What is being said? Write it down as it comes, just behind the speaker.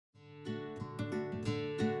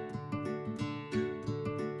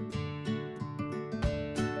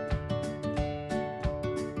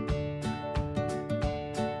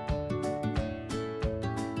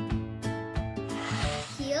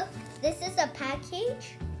a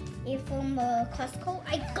package. It's from Costco.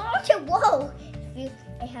 I got it. Whoa!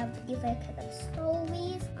 I have different kind of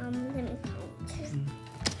stories. Let me count.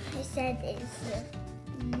 I said it's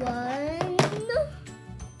 1,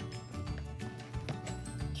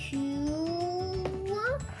 2,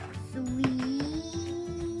 3,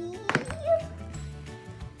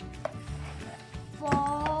 4,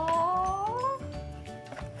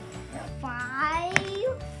 5,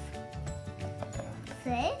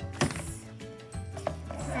 6,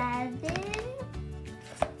 7,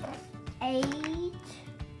 8,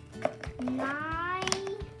 9,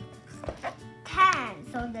 10.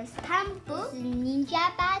 So there's 10 books. Ninja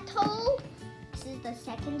Battle. This is the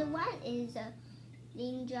second one. Is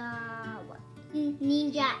Ninja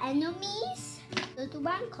Enemies. Third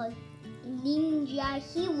one called Ninja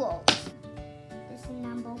Heroes. This is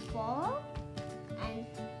number 4, and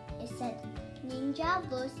it said Ninja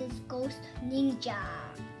versus Ghost Ninja.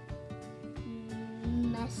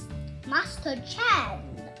 Master Chan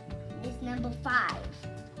is number 5.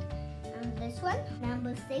 And this one,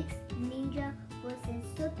 number 6, Ninja versus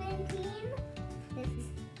Serpentine. This is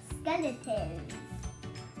Skeletons.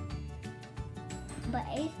 But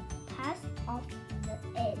 8 passed off the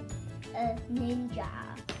Ninja.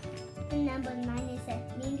 And number 9 is a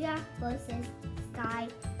Ninja versus Sky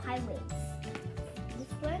Pirates.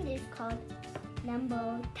 This one is called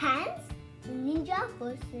number 10, Ninja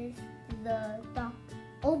versus the Dark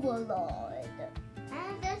Overlord.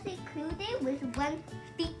 And that's included with one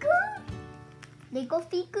figure, Lego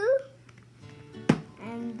figure.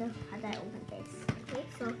 And how do I open this? Okay,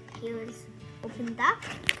 so here's opened up.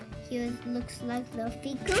 Here looks like the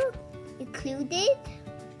figure. Included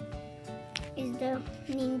is the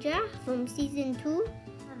ninja from season 2.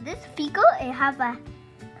 This figure, it have a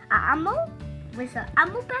armor with an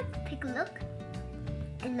armor bag. Take a look.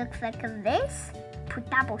 It looks like this. Put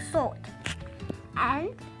double sword.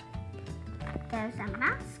 And there's a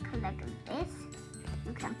mask like this.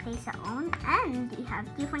 You can place it on, and you have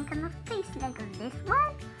different kind of face like this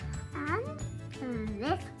one and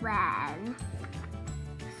this one.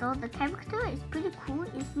 So the character is pretty cool.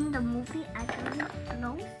 It's in the movie actually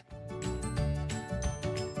close.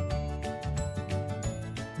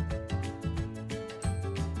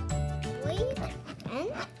 Wait,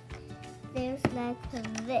 and there's like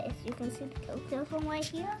this. You can see the character from right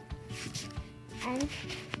here. And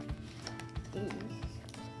these.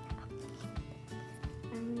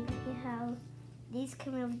 And you have these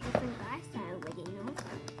kind of different guys that I already know.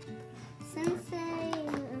 Sensei,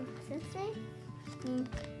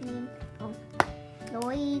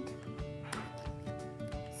 Lloyd,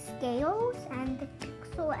 Scales, and the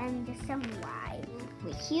Pixel, and the Samurai.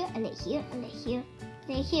 Right here, and right here, and right here,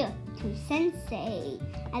 and right here to Sensei.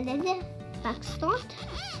 And then the back start,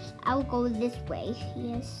 I'll go this way.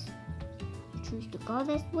 Yes. Choose to go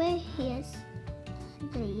this way. Yes.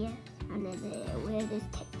 Yes. And then where this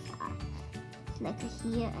takes are. It's like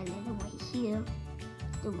here, and then right here.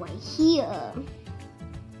 The right here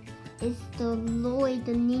is the Lloyd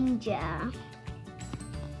the Ninja.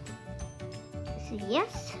 So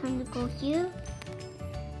yes, I'm gonna go here.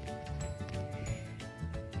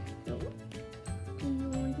 So, do you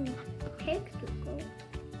want to take to go?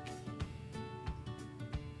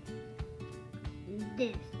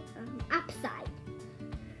 This upside.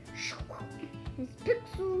 This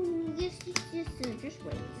pixel, yes, just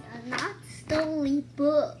wait. It's not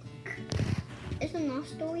storybook. It's not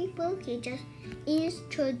storybook. It just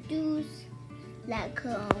introduce like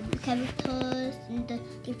characters in the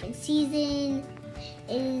different season,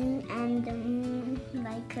 and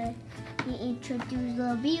he introduce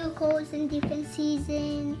the vehicles in different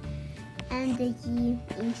season, and he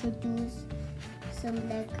introduce some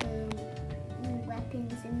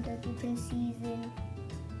weapons in the different season.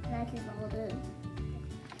 That is all the.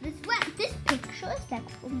 This picture is like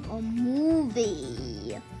from a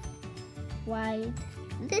movie. Right.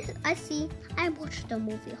 This I watched the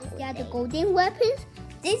movie. These are the golden weapons.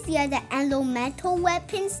 These are the elemental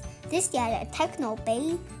weapons. These are the techno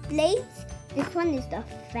blades. This one is the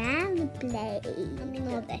fan blade. Let me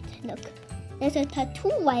know that. Look, there's a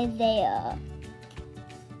tattoo right there.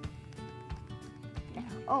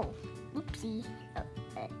 Oh, oopsie.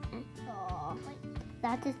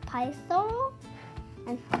 That is Python,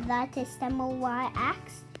 and that is Samurai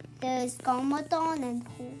Axe. There's Garmadon and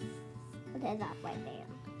there's that right there.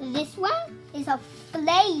 This one is a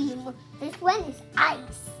flame. This one is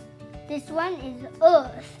ice. This one is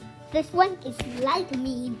earth. This one is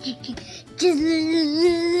lightning.